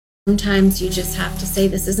Sometimes you just have to say,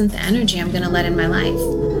 this isn't the energy I'm going to let in my life.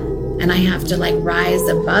 And I have to rise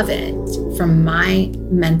above it for my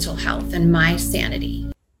mental health and my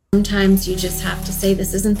sanity. Sometimes you just have to say,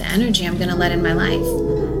 this isn't the energy I'm going to let in my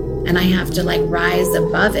life. And I have to rise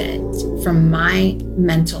above it for my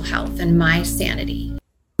mental health and my sanity.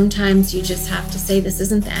 Sometimes you just have to say, this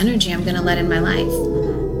isn't the energy I'm going to let in my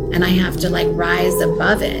life. And I have to rise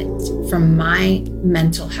above it for my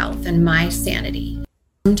mental health and my sanity.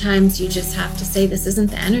 Sometimes you just have to say, this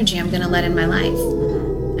isn't the energy I'm going to let in my life.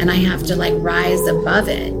 And I have to rise above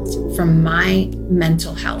it for my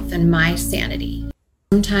mental health and my sanity.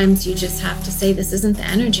 Sometimes you just have to say, this isn't the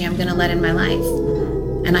energy I'm going to let in my life.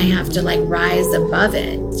 And I have to rise above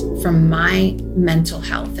it for my mental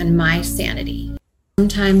health and my sanity.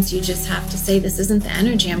 Sometimes you just have to say, this isn't the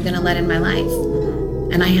energy I'm going to let in my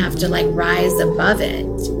life. And I have to rise above it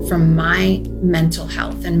for my mental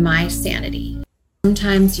health and my sanity.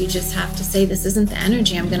 Sometimes you just have to say, this isn't the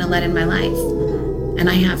energy I'm going to let in my life. And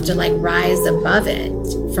I have to rise above it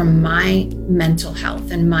for my mental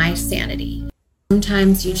health and my sanity.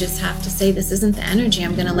 Sometimes you just have to say, this isn't the energy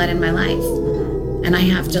I'm going to let in my life. And I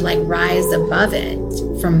have to rise above it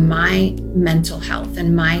for my mental health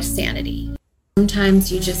and my sanity.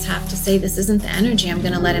 Sometimes you just have to say, this isn't the energy I'm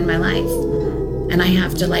going to let in my life. And I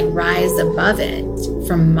have to rise above it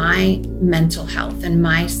for my mental health and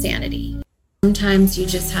my sanity. Sometimes you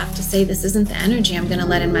just have to say, this isn't the energy I'm going to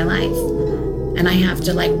let in my life. And I have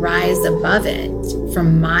to rise above it for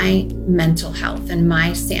my mental health and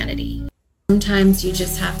my sanity. Sometimes you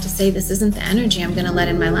just have to say, this isn't the energy I'm going to let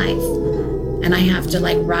in my life. And I have to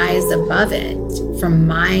rise above it for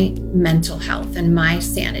my mental health and my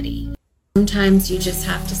sanity. Sometimes you just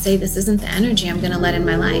have to say, this isn't the energy I'm going to let in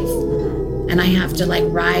my life. And I have to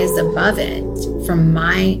rise above it for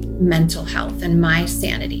my mental health and my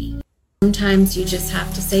sanity. Sometimes you just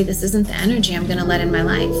have to say, this isn't the energy I'm going to let in my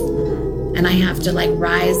life. And I have to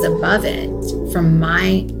rise above it for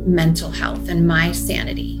my mental health and my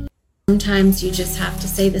sanity. Sometimes you just have to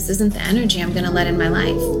say, this isn't the energy I'm going to let in my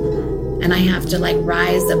life. And I have to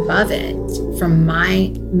rise above it for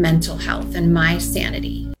my mental health and my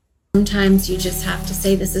sanity. Sometimes you just have to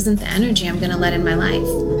say, this isn't the energy I'm going to let in my life.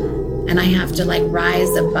 And I have to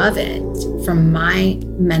rise above it for my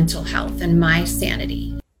mental health and my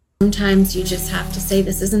sanity. Sometimes you just have to say,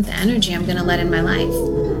 this isn't the energy I'm going to let in my life.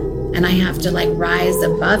 And I have to rise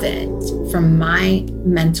above it for my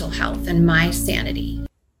mental health and my sanity.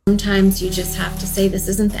 Sometimes you just have to say, this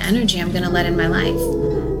isn't the energy I'm going to let in my life.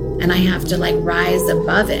 And I have to rise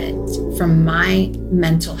above it for my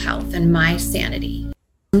mental health and my sanity.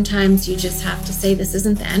 Sometimes you just have to say, this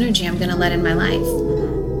isn't the energy I'm going to let in my life.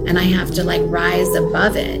 And I have to rise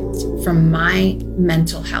above it for my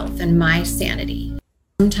mental health and my sanity.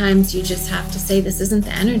 Sometimes you just have to say, this isn't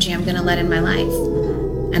the energy I'm going to let in my life.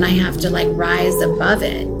 And I have to rise above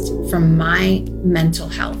it for my mental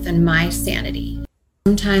health and my sanity.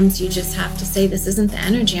 Sometimes you just have to say, this isn't the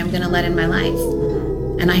energy I'm going to let in my life.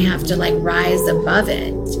 And I have to rise above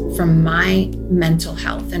it for my mental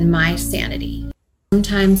health and my sanity.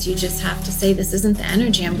 Sometimes you just have to say, this isn't the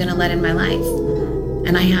energy I'm going to let in my life.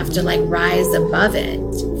 And I have to rise above it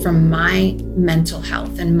for my mental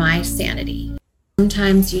health and my sanity.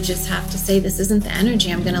 Sometimes you just have to say, this isn't the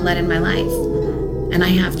energy I'm going to let in my life. And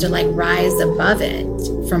I have to rise above it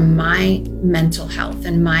for my mental health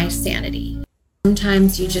and my sanity.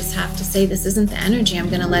 Sometimes you just have to say, this isn't the energy I'm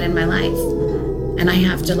going to let in my life. And I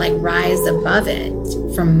have to rise above it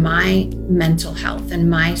for my mental health and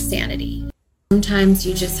my sanity. Sometimes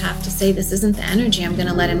you just have to say, this isn't the energy I'm going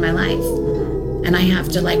to let in my life. And I have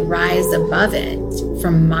to rise above it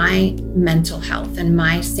for my mental health and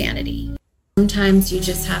my sanity. Sometimes you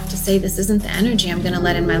just have to say, this isn't the energy I'm going to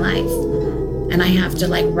let in my life. And I have to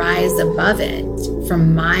rise above it for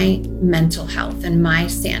my mental health and my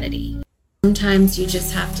sanity. Sometimes you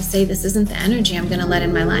just have to say, this isn't the energy I'm going to let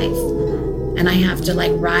in my life. And I have to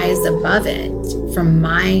rise above it for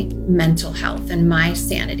my mental health and my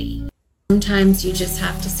sanity. Sometimes you just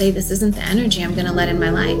have to say, this isn't the energy I'm going to let in my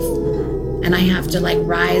life. And I have to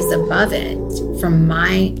rise above it for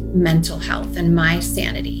my mental health and my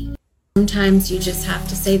sanity. Sometimes you just have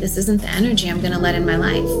to say, this isn't the energy I'm going to let in my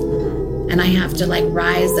life. And I have to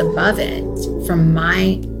rise above it for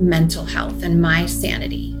my mental health and my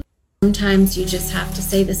sanity. Sometimes you just have to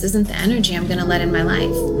say, this isn't the energy I'm going to let in my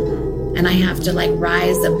life. And I have to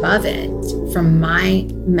rise above it for my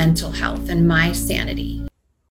mental health and my sanity.